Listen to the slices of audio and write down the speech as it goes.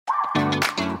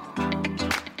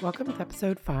Welcome to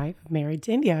episode 5 of Married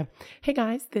to India. Hey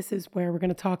guys, this is where we're going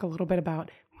to talk a little bit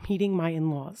about meeting my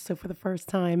in-laws. So for the first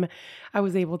time, I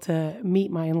was able to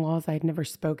meet my in-laws. I had never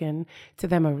spoken to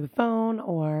them over the phone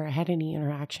or had any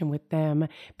interaction with them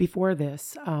before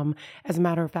this. As a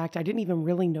matter of fact, I didn't even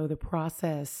really know the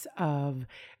process of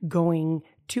going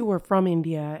to or from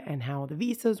India and how the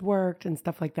visas worked and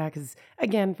stuff like that. Because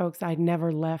again, folks, I'd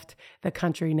never left the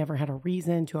country, never had a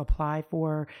reason to apply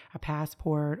for a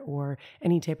passport or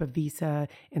any type of visa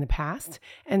in the past.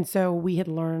 And so we had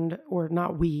learned, or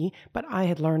not we, but I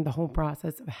had learned the whole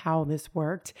process of how this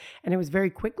worked. And it was very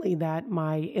quickly that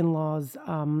my in-laws,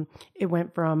 it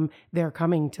went from they're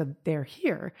coming to they're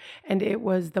here. And it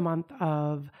was the month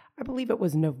of, I believe it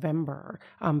was November,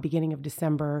 beginning of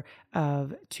December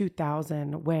of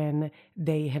 2000, when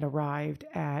they had arrived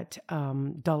at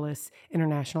Dulles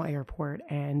International Airport,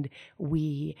 and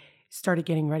we started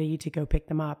getting ready to go pick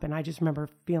them up. And I just remember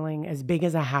feeling as big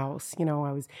as a house. You know,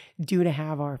 I was due to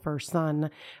have our first son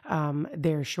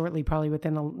there shortly, probably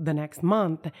within the next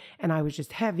month. And I was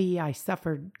just heavy. I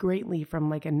suffered greatly from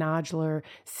like a nodular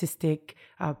cystic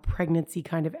pregnancy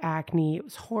kind of acne. It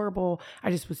was horrible. I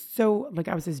just was so like,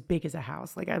 I was as big as a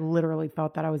house. Like I literally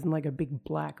felt that I was in like a big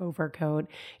black overcoat.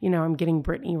 You know, I'm getting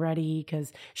Brittany ready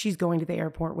because she's going to the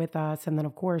airport with us. And then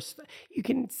of course you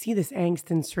can see this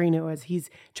angst in Srinu as he's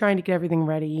trying to get everything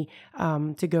ready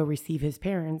to go receive his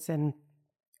parents. And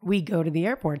we go to the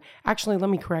airport. Actually,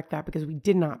 let me correct that because we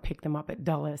did not pick them up at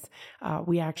Dulles.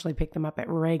 We actually picked them up at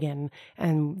Reagan.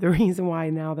 And the reason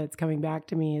why now that's coming back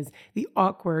to me is the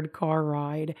awkward car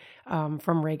ride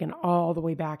from Reagan all the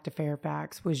way back to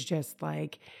Fairfax was just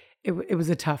like, it was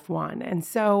a tough one. And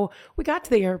so we got to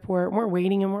the airport and we're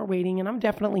waiting. And I'm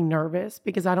definitely nervous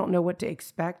because I don't know what to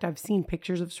expect. I've seen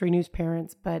pictures of Srinu's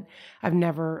parents, but I've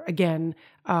never, again,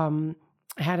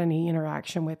 had any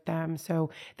interaction with them.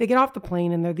 So they get off the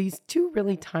plane and they're these two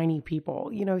really tiny people.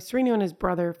 You know, Srinu and his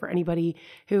brother, for anybody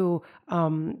who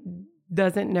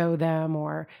doesn't know them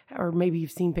or maybe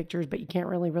you've seen pictures, but you can't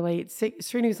really relate.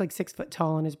 Srinu's like 6 foot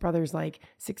tall and his brother's like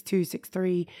 6'2",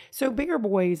 6'3". So bigger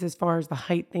boys as far as the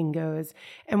height thing goes.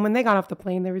 And when they got off the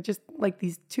plane, they were just like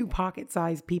these two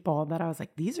pocket-sized people that I was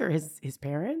like, these are his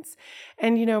parents.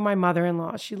 And, you know, my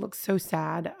mother-in-law, she looked so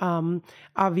sad,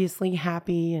 obviously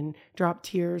happy and dropped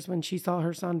tears when she saw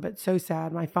her son, but so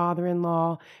sad. My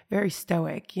father-in-law, very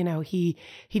stoic. You know, he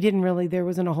didn't really, there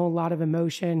wasn't a whole lot of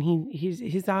emotion.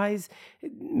 His eyes,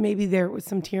 maybe there was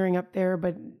some tearing up there,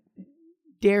 but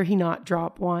dare he not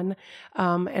drop one.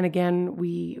 And again,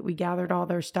 we gathered all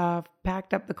their stuff,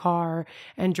 packed up the car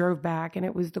and drove back. And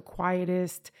it was the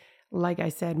quietest, like I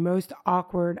said, most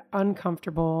awkward,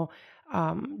 uncomfortable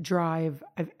drive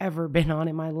I've ever been on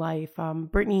in my life.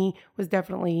 Brittany was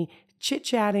definitely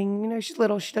chit-chatting. You know, she's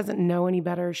little. She doesn't know any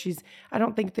better. I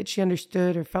don't think that she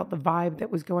understood or felt the vibe that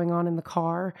was going on in the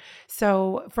car.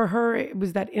 So for her, it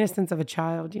was that innocence of a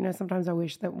child. You know, sometimes I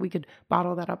wish that we could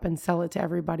bottle that up and sell it to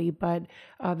everybody, but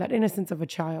that innocence of a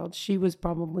child, she was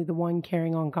probably the one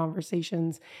carrying on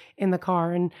conversations in the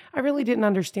car. And I really didn't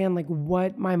understand like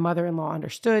what my mother-in-law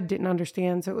understood, didn't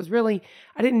understand. So it was really,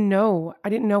 I didn't know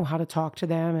how to talk to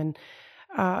them. And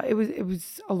it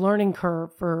was a learning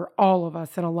curve for all of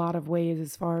us in a lot of ways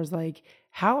as far as like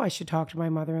how I should talk to my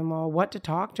mother-in-law, what to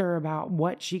talk to her about,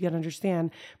 what she could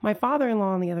understand. My father-in-law,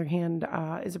 on the other hand,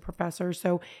 is a professor,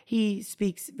 so he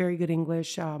speaks very good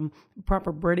English,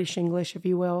 proper British English, if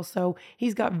you will. So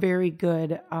he's got very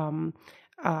good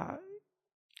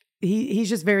he's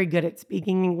just very good at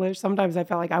speaking English. Sometimes I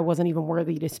felt like I wasn't even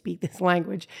worthy to speak this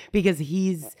language because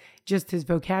his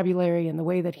vocabulary and the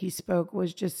way that he spoke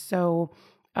was just so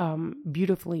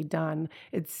beautifully done.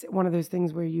 It's one of those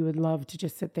things where you would love to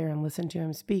just sit there and listen to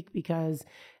him speak because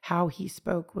how he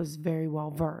spoke was very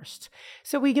well versed.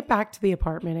 So we get back to the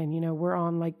apartment and, you know, we're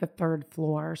on like the 3rd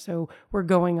floor. So we're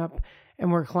going up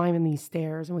and we're climbing these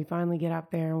stairs and we finally get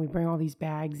up there and we bring all these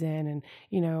bags in and,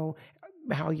 you know,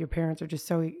 how your parents are just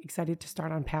so excited to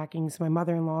start unpacking. So my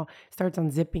mother-in-law starts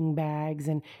unzipping bags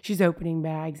and she's opening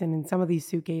bags. And in some of these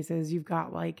suitcases, you've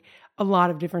got like a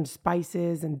lot of different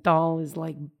spices and dal is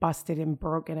like busted and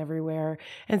broken everywhere.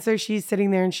 And so she's sitting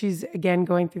there and she's again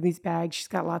going through these bags. She's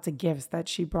got lots of gifts that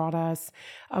she brought us.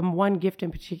 One gift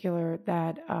in particular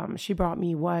that she brought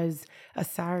me was a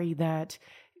sari that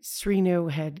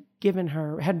Srinu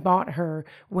had bought her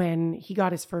when he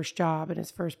got his first job and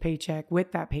his first paycheck.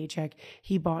 With that paycheck,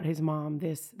 he bought his mom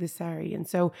this sari. And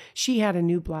so she had a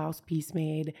new blouse piece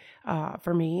made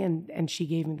for me and she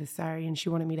gave me the sari and she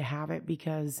wanted me to have it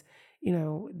because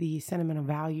the sentimental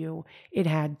value it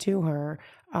had to her,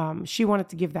 she wanted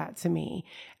to give that to me.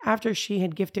 After she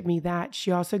had gifted me that,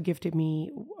 she also gifted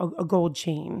me a gold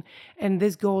chain. And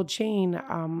this gold chain,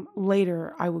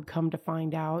 later I would come to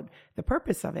find out the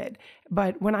purpose of it.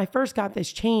 But when I first got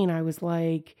this chain, I was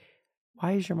like,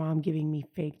 why is your mom giving me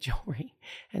fake jewelry?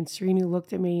 And Srinu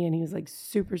looked at me and he was like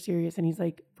super serious. And he's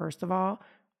like, first of all,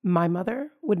 my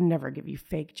mother would never give you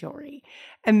fake jewelry.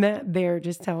 And that there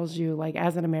just tells you, like,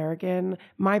 as an American,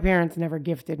 my parents never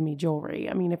gifted me jewelry.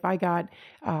 I mean, if I got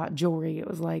jewelry, it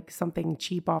was like something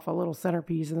cheap off a little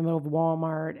centerpiece in the middle of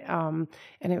Walmart.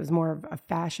 And it was more of a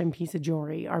fashion piece of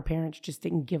jewelry. Our parents just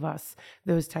didn't give us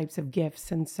those types of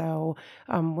gifts. And so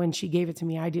when she gave it to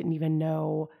me, I didn't even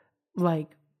know,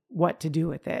 like, what to do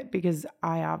with it, because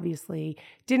I obviously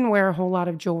didn't wear a whole lot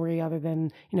of jewelry other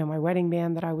than, my wedding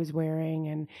band that I was wearing.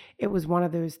 And it was one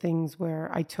of those things where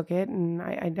I took it and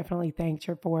I definitely thanked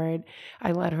her for it.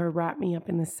 I let her wrap me up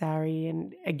in the sari,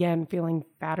 and again, feeling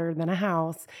fatter than a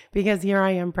house, because here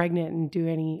I am pregnant and due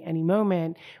any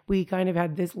moment. We kind of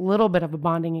had this little bit of a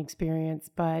bonding experience,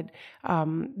 but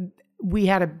we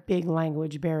had a big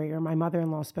language barrier. My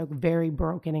mother-in-law spoke very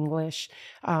broken English.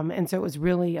 And so it was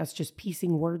really us just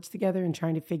piecing words together and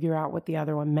trying to figure out what the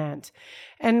other one meant.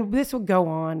 And this would go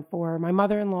on for my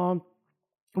mother-in-law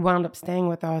wound up staying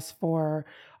with us for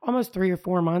almost 3 or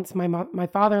 4 months. My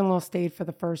father-in-law stayed for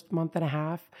the first month and a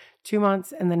half, 2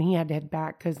 months, and then he had to head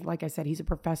back because, like I said, he's a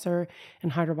professor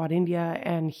in Hyderabad, India,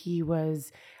 and he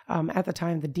was at the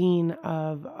time the dean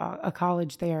of a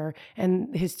college there,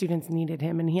 and his students needed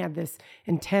him, and he had this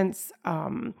intense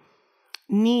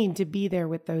need to be there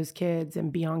with those kids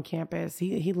and be on campus.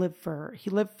 He lived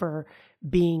for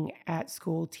being at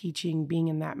school, teaching, being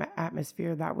in that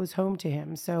atmosphere. That was home to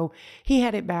him. So he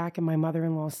headed back and my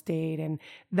mother-in-law stayed. And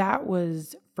that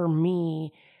was, for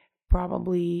me,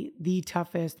 probably the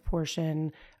toughest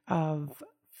portion of,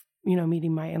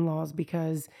 meeting my in-laws,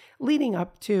 because leading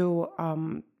up to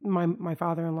my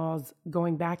father-in-law's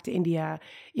going back to India,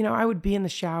 I would be in the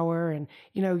shower and,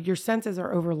 your senses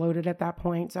are overloaded at that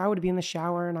point. So I would be in the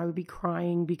shower and I would be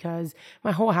crying because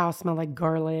my whole house smelled like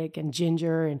garlic and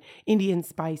ginger and Indian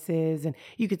spices, and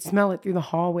you could smell it through the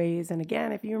hallways. And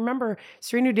again, if you remember,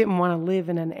 Srinu didn't want to live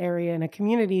in an area, in a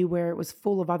community where it was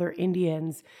full of other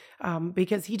Indians,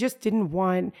 because he just didn't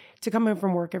want to come in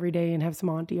from work every day and have some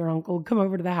auntie or uncle come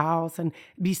over to the house and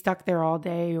be stuck there all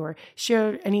day or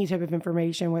share any type of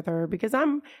information with her, because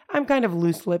I'm kind of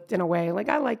loose-lipped in a way. Like,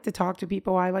 I like to talk to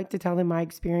people. I like to tell them my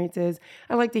experiences.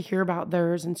 I like to hear about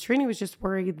theirs. And Srini was just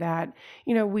worried that,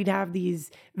 we'd have these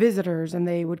visitors and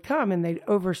they would come and they'd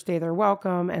overstay their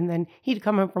welcome. And then he'd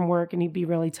come home from work and he'd be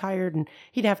really tired and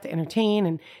he'd have to entertain.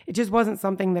 And it just wasn't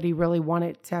something that he really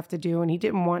wanted to have to do. And he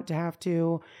didn't want to have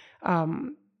to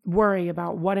worry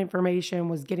about what information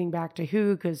was getting back to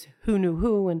who, because who knew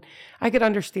who. And I could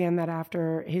understand that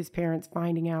after his parents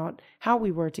finding out how we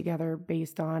were together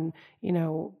based on,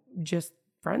 just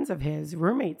friends of his,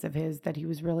 roommates of his that he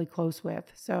was really close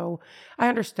with. So I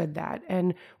understood that.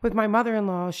 And with my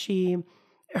mother-in-law,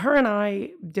 her and I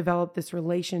developed this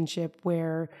relationship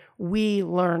where we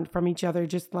learned from each other,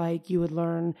 just like you would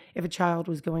learn if a child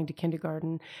was going to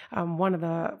kindergarten. One of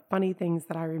the funny things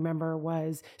that I remember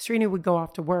was Srinu would go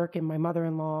off to work and my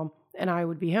mother-in-law and I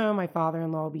would be home. My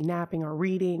father-in-law would be napping or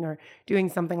reading or doing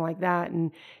something like that.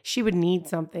 And she would need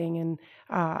something.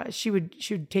 And she would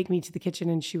take me to the kitchen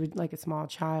and she would, like a small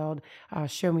child,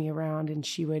 show me around. And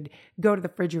she would go to the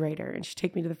refrigerator and she'd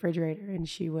take me to the refrigerator and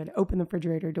she would open the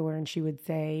refrigerator door and she would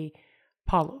say,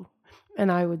 Palu.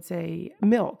 And I would say,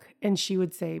 milk. And she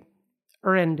would say,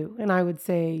 Rendu. And I would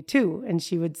say, two. And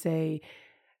she would say,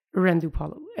 Rendu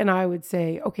Palu. And I would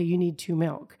say, okay, you need 2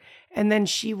 milk. And then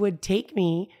she would take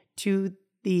me to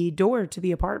the door to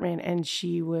the apartment and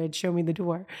she would show me the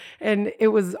door. And it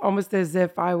was almost as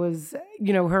if I was,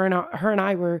 her and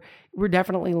I were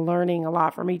definitely learning a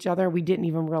lot from each other. We didn't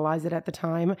even realize it at the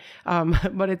time.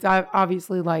 But it's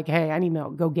obviously like, hey, I need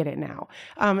milk, go get it now.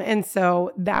 And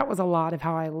so that was a lot of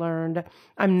how I learned.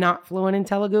 I'm not fluent in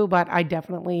Telugu, but I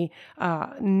definitely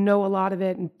know a lot of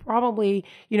it. And probably,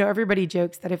 everybody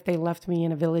jokes that if they left me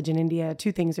in a village in India,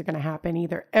 2 things are going to happen.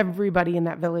 Either everybody in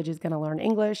that village is going to learn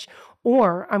English,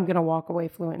 or I'm going to walk away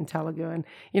fluent in Telugu. And,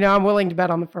 I'm willing to bet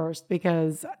on the first,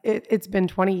 because it's been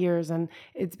 20 years and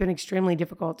it's been extremely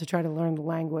difficult to try to learn the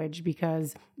language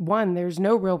because, one, there's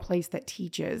no real place that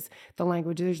teaches the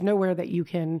language. There's nowhere that you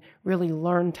can really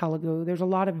learn Telugu. There's a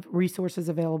lot of resources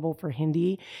available for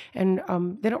Hindi, and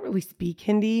they don't really speak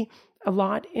Hindi. a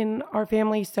lot in our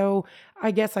family. So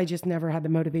I guess I just never had the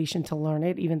motivation to learn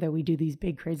it. Even though we do these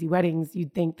big, crazy weddings,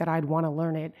 you'd think that I'd want to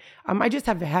learn it. I just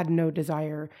have had no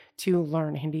desire to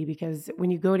learn Hindi, because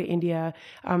when you go to India,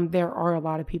 there are a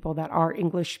lot of people that are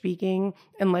English speaking,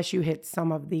 unless you hit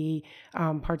some of the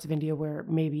parts of India where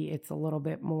maybe it's a little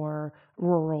bit more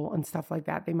rural and stuff like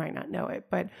that. They might not know it.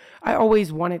 But I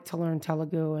always wanted to learn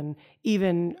Telugu. And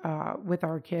even with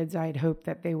our kids, I'd hoped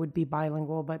that they would be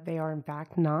bilingual, but they are in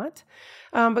fact not.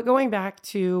 But going back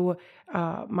to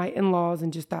my in-laws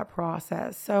and just that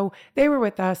process. So they were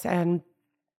with us, and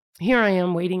here I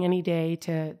am waiting any day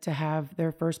to have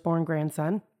their firstborn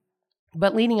grandson.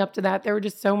 But leading up to that, there were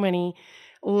just so many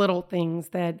little things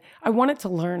that I wanted to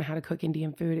learn how to cook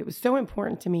Indian food. It was so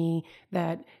important to me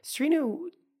that Srinu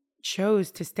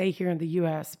chose to stay here in the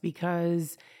US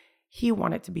because he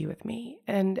wanted to be with me.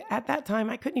 And at that time,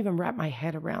 I couldn't even wrap my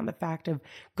head around the fact of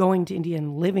going to India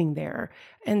and living there.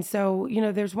 And so,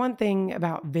 there's one thing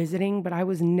about visiting, but I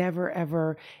was never,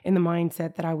 ever in the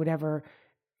mindset that I would ever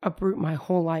uproot my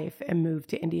whole life and move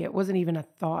to India. It wasn't even a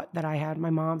thought that I had. My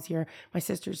mom's here, my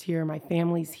sister's here, my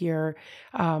family's here.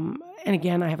 And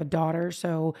again, I have a daughter.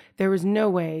 So there was no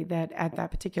way that at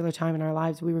that particular time in our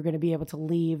lives, we were going to be able to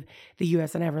leave the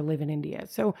US and ever live in India.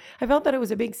 So I felt that it was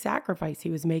a big sacrifice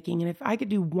he was making. And if I could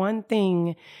do one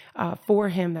thing for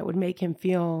him that would make him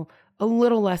feel a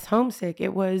little less homesick,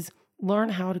 it was learn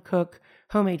how to cook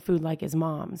homemade food like his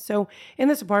mom. So in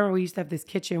this apartment, we used to have this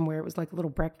kitchen where it was like a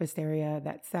little breakfast area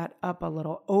that sat up a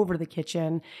little over the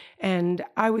kitchen. And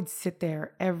I would sit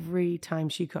there every time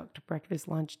she cooked, breakfast,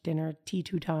 lunch, dinner, tea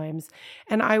 2 times.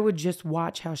 And I would just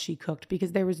watch how she cooked,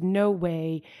 because there was no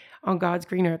way on God's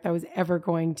green earth I was ever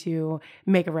going to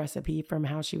make a recipe from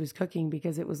how she was cooking,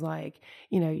 because it was like,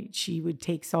 she would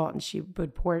take salt and she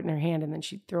would pour it in her hand and then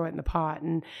she'd throw it in the pot.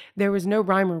 And there was no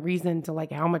rhyme or reason to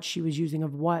like how much she was using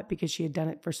of what, because she had done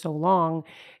it for so long.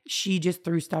 She just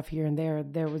threw stuff here and there.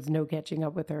 There was no catching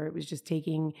up with her. It was just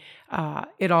taking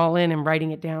it all in and writing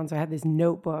it down. So I had this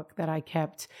notebook that I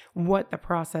kept what the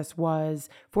process was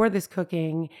for this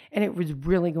cooking. And it was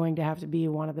really going to have to be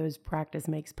one of those practice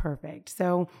makes perfect.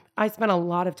 So I spent a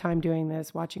lot of time doing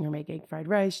this, watching her make egg fried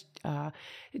rice,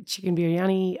 chicken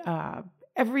biryani,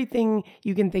 everything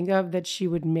you can think of that she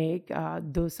would make,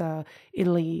 dosa,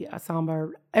 idli,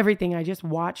 sambar, everything. I just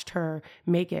watched her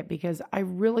make it because I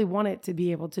really wanted to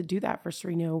be able to do that for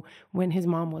Srinu when his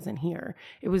mom wasn't here.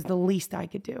 It was the least I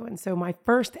could do. And so my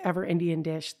first ever Indian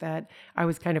dish that I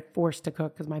was kind of forced to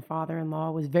cook, because my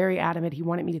father-in-law was very adamant, he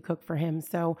wanted me to cook for him.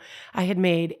 So I had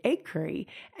made egg curry.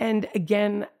 And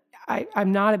again,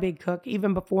 I'm not a big cook.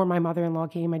 Even before my mother-in-law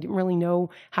came, I didn't really know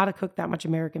how to cook that much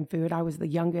American food. I was the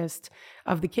youngest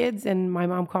of the kids, and my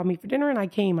mom called me for dinner, and I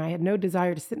came. I had no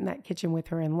desire to sit in that kitchen with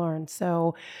her and learn.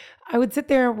 So I would sit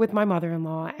there with my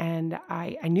mother-in-law, and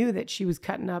I knew that she was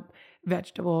cutting up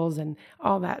vegetables and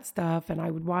all that stuff. And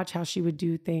I would watch how she would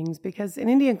do things, because in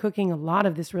Indian cooking, a lot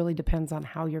of this really depends on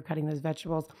how you're cutting those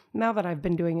vegetables. Now that I've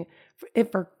been doing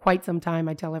it for quite some time,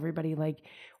 I tell everybody, like,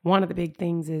 one of the big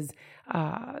things is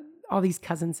all these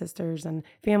cousin sisters and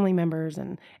family members,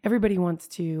 and everybody wants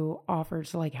to offer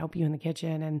to like help you in the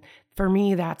kitchen. And for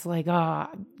me, that's like,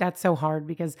 that's so hard,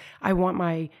 because I want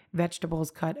my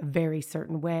vegetables cut a very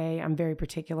certain way. I'm very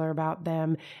particular about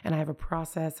them, and I have a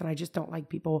process, and I just don't like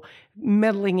people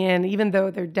meddling in, even though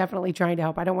they're definitely trying to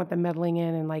help. I don't want them meddling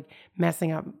in and like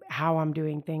messing up how I'm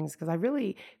doing things, because I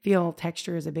really feel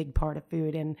texture is a big part of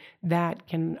food, and that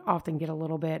can often get a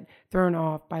little bit thrown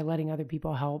off by letting other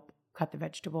people help cut the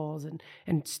vegetables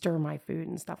and stir my food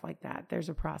and stuff like that. There's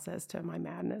a process to my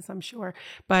madness, I'm sure.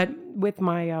 But with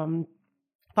my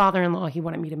father-in-law, he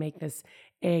wanted me to make this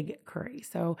egg curry.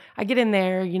 So I get in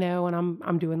there, and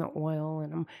I'm doing the oil,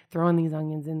 and I'm throwing these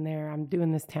onions in there. I'm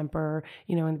doing this temper,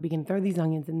 in the beginning, throw these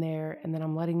onions in there, and then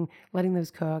I'm letting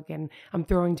those cook, and I'm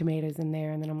throwing tomatoes in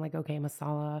there, and then I'm like, okay,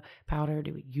 masala powder.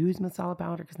 Do we use masala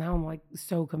powder? Because now I'm like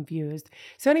so confused.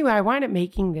 So anyway, I wind up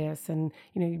making this, and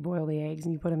you boil the eggs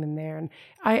and you put them in there, and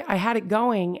I had it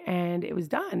going, and it was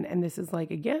done. And this is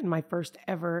like, again, my first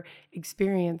ever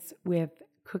experience with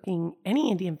cooking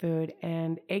any Indian food,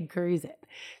 and egg curry's it.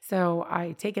 So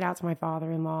I take it out to my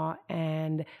father-in-law,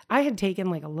 and I had taken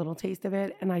like a little taste of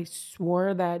it, and I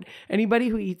swore that anybody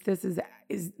who eats this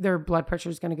is their blood pressure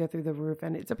is going to go through the roof,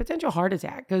 and it's a potential heart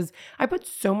attack, because I put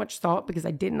so much salt, because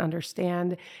I didn't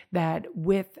understand that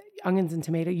with onions and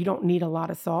tomato you don't need a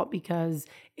lot of salt, because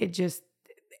it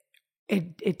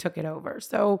took it over.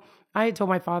 So I had told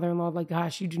my father-in-law, like,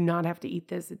 gosh, you do not have to eat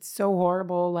this. It's so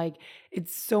horrible. Like,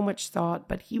 it's so much salt.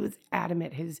 But he was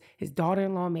adamant. His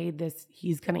daughter-in-law made this.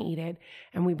 He's going to eat it.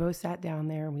 And we both sat down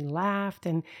there and we laughed.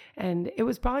 And it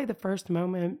was probably the first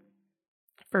moment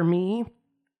for me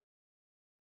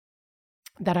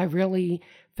that I really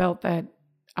felt that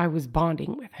I was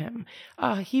bonding with him.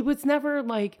 He was never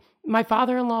like, my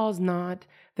father-in-law is not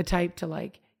the type to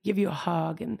like give you a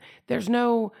hug, and there's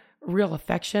no real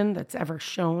affection that's ever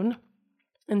shown.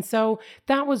 And so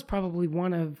that was probably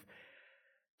one of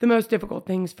the most difficult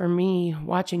things for me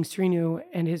watching Srinu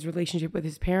and his relationship with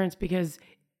his parents, because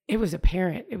it was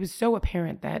apparent. It was so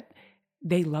apparent that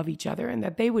they love each other and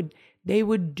that they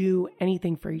would do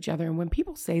anything for each other. And when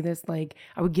people say this, like,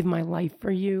 I would give my life for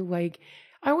you, like,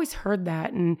 I always heard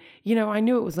that. And, I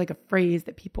knew it was like a phrase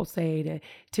that people say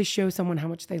to show someone how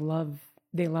much they love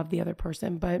the other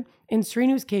person. But in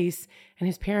Srinu's case and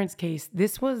his parents' case,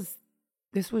 this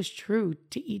was true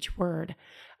to each word.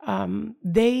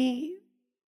 They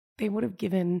would have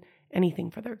given anything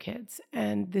for their kids.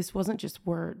 And this wasn't just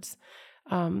words.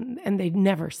 And they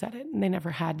never said it, and they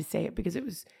never had to say it because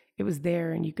it was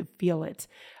there and you could feel it.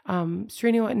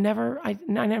 Srinu, I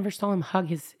never saw him hug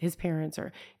his parents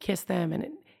or kiss them.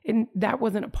 And that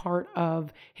wasn't a part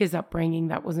of his upbringing.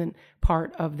 That wasn't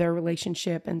part of their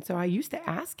relationship. And so I used to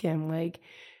ask him, like,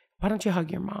 why don't you hug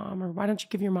your mom? Or why don't you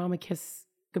give your mom a kiss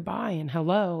goodbye and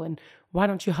hello? And why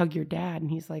don't you hug your dad?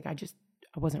 And he's like,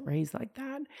 I wasn't raised like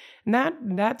that.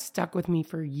 And that stuck with me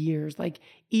for years. Like,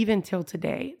 even till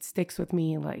today, it sticks with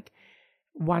me. Like,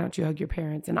 why don't you hug your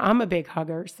parents? And I'm a big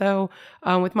hugger. So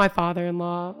with my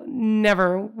father-in-law,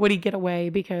 never would he get away,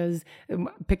 because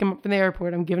pick him up from the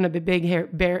airport, I'm giving him a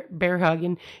big bear hug.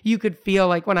 And you could feel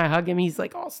like when I hug him, he's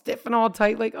like all stiff and all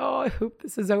tight, like, oh, I hope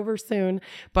this is over soon.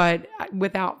 But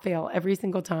without fail, every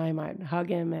single time I'd hug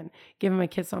him and give him a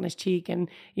kiss on his cheek, and,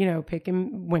 pick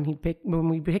him when we'd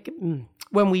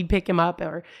pick him up,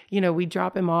 or, we'd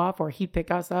drop him off, or he'd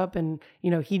pick us up and,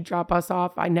 he'd drop us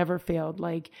off. I never failed.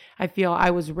 Like, I feel I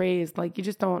was raised, like, you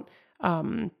just don't,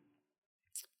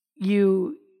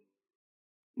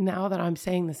 now that I'm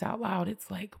saying this out loud,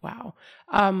 it's like, wow.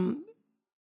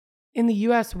 In the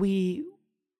US, we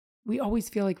always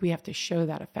feel like we have to show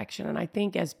that affection. And I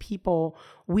think as people,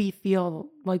 we feel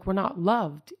like we're not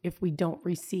loved if we don't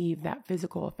receive that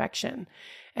physical affection.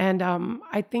 And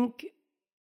I think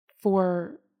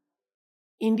for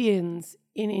Indians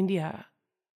in India,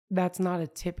 that's not a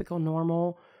typical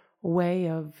normal way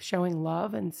of showing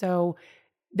love. And so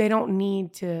they don't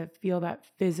need to feel that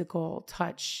physical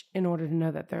touch in order to know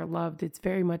that they're loved. It's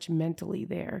very much mentally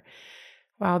there.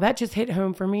 Wow, that just hit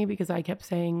home for me, because I kept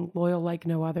saying loyal like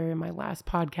no other in my last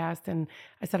podcast. And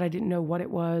I said I didn't know what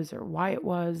it was or why it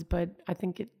was, but I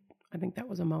think that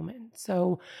was a moment.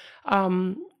 So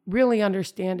really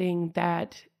understanding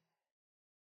that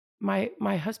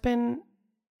my husband,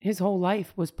 his whole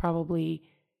life was probably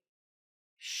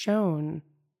shown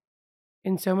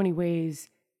in so many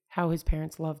ways how his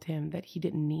parents loved him that he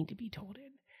didn't need to be told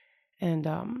it. And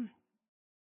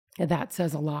that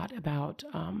says a lot about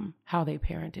how they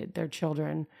parented their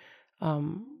children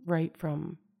right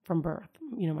from birth.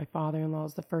 My father-in-law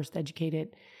is the first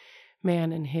educated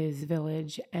man in his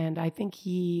village, and I think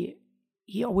he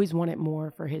always wanted more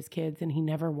for his kids, and he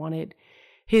never wanted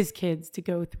his kids to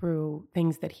go through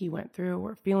things that he went through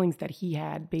or feelings that he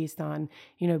had based on,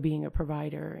 being a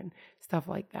provider and stuff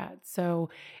like that. So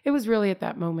it was really at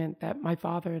that moment that my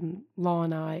father-in-law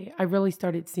and I really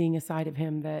started seeing a side of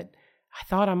him that I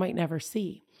thought I might never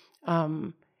see.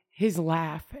 His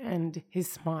laugh and his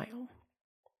smile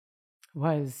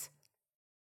was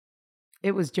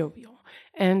jovial.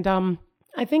 And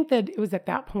I think that it was at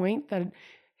that point that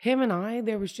him and I,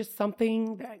 there was just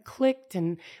something that clicked,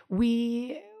 and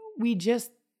we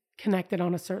just connected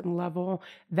on a certain level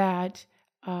that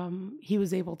he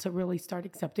was able to really start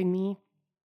accepting me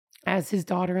as his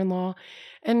daughter-in-law.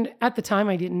 And at the time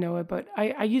I didn't know it, but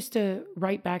I used to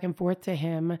write back and forth to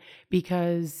him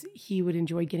because he would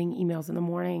enjoy getting emails in the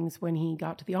mornings when he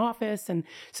got to the office. And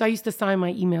so I used to sign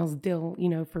my emails Dil,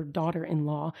 for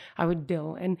daughter-in-law. I would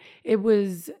Dil. And it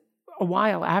was a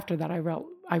while after that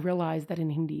I realized that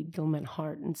in Hindi, Dil meant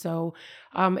heart. And so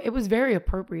it was very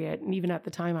appropriate. And even at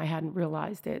the time, I hadn't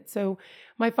realized it. So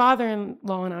my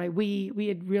father-in-law and I, we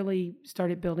had really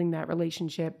started building that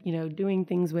relationship, doing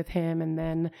things with him. And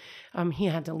then he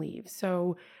had to leave.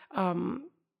 So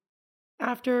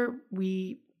after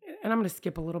and I'm going to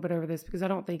skip a little bit over this because I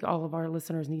don't think all of our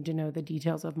listeners need to know the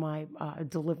details of my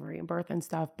delivery and birth and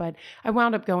stuff. But I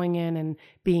wound up going in and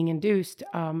being induced.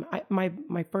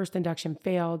 My first induction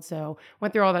failed, so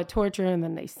went through all that torture, and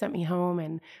then they sent me home.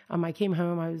 And I came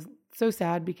home. I was so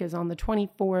sad because on the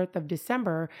 24th of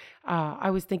December, I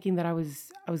was thinking that I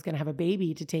was going to have a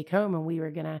baby to take home, and we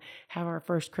were going to have our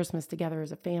first Christmas together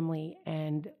as a family.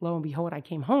 And lo and behold, I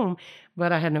came home,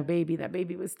 but I had no baby. That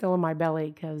baby was still in my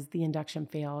belly because the induction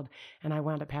failed, and I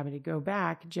wound up having to go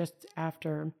back just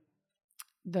after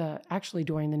actually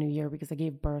during the new year, because I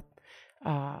gave birth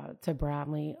to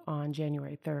Bradley on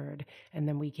January 3rd. And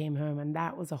then we came home, and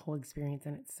that was a whole experience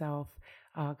in itself,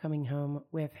 coming home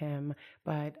with him.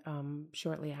 But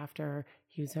shortly after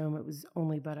he was home, it was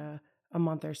only but a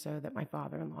month or so that my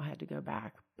father-in-law had to go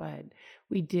back. But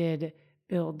we did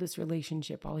build this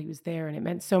relationship while he was there, and it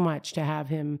meant so much to have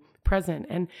him present.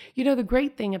 And, the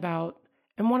great thing about,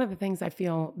 and one of the things I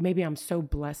feel maybe I'm so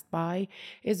blessed by,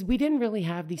 is we didn't really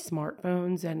have these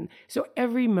smartphones. And so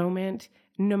every moment,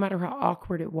 no matter how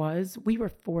awkward it was, we were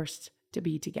forced to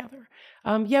be together.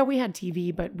 Yeah, we had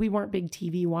TV, but we weren't big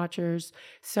TV watchers.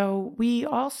 So we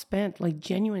all spent like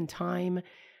genuine time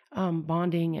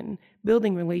bonding and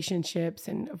building relationships.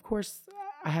 And of course,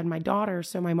 I had my daughter,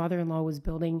 so my mother-in-law was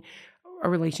building a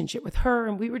relationship with her.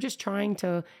 And we were just trying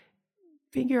to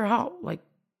figure out like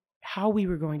how we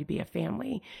were going to be a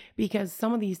family, because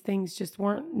some of these things just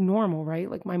weren't normal, right?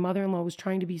 Like my mother-in-law was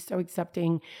trying to be so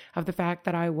accepting of the fact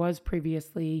that I was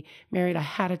previously married. I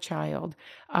had a child,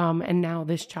 and now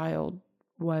this child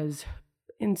was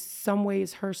in some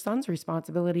ways her son's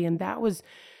responsibility. And that was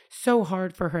so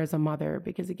hard for her as a mother,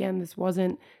 because again, this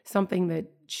wasn't something that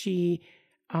she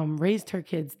raised her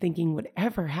kids thinking would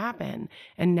ever happen.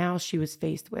 And now she was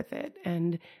faced with it.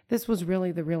 And this was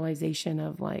really the realization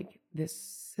of like,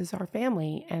 this is our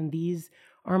family and these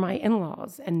are my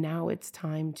in-laws. And now it's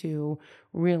time to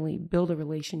really build a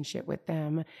relationship with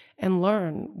them and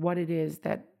learn what it is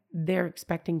that they're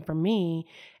expecting from me,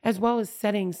 as well as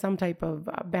setting some type of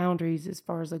boundaries as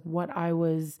far as like what I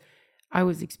was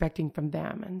expecting from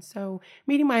them. And so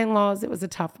meeting my in-laws, it was a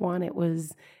tough one. It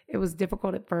was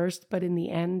difficult at first, but in the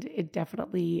end, it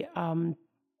definitely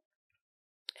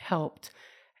helped,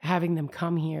 having them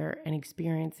come here and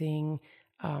experiencing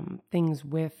things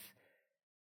with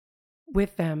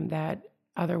them that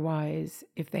otherwise,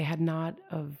 if they had not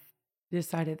have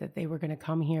decided that they were going to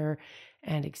come here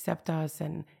and accept us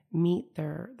and meet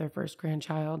their first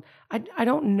grandchild, I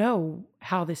don't know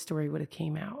how this story would have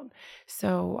came out.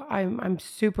 So I'm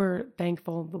super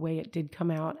thankful the way it did come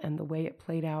out and the way it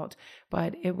played out.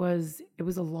 But it was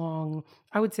a long,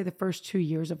 I would say the first 2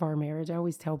 years of our marriage. I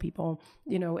always tell people,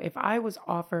 if I was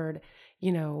offered,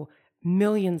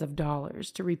 millions of dollars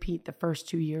to repeat the first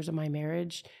 2 years of my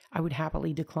marriage, I would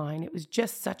happily decline. It was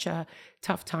just such a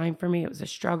tough time for me. It was a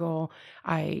struggle.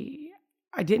 I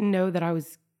didn't know that I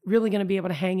was really going to be able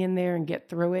to hang in there and get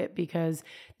through it, because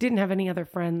didn't have any other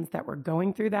friends that were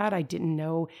going through that. I didn't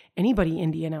know anybody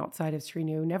Indian outside of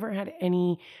Srinu, never had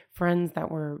any friends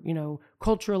that were,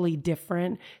 culturally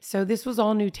different. So this was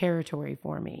all new territory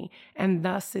for me. And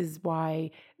thus is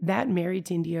why that Married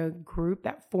to India group,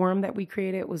 that forum that we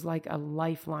created, was like a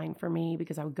lifeline for me,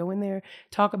 because I would go in there,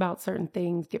 talk about certain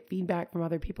things, get feedback from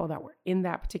other people that were in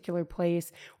that particular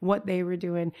place, what they were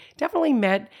doing. Definitely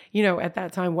met, at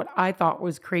that time, what I thought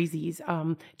was crazies,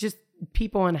 just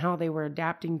people and how they were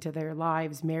adapting to their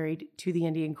lives married to the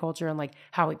Indian culture, and like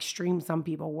how extreme some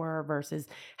people were versus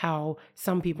how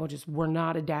some people just were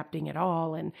not adapting at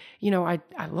all. And,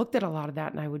 I looked at a lot of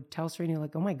that and I would tell Srini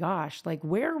like, oh my gosh, like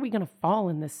where are we going to fall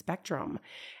in this spectrum?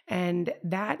 And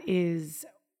that is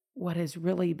what has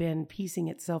really been piecing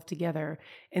itself together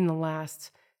in the last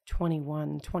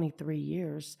 21, 23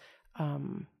 years,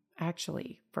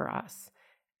 actually for us.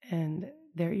 And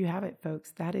there you have it,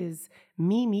 folks. That is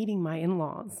me meeting my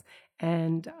in-laws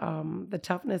and the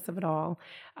toughness of it all.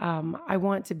 I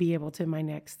want to be able to, in my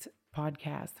next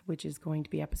podcast, which is going to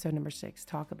be episode number 6,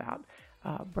 talk about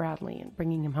Bradley and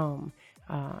bringing him home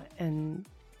and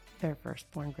their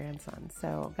firstborn grandson.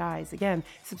 So guys, again,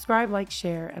 subscribe, like,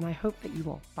 share, and I hope that you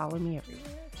will follow me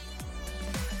everywhere.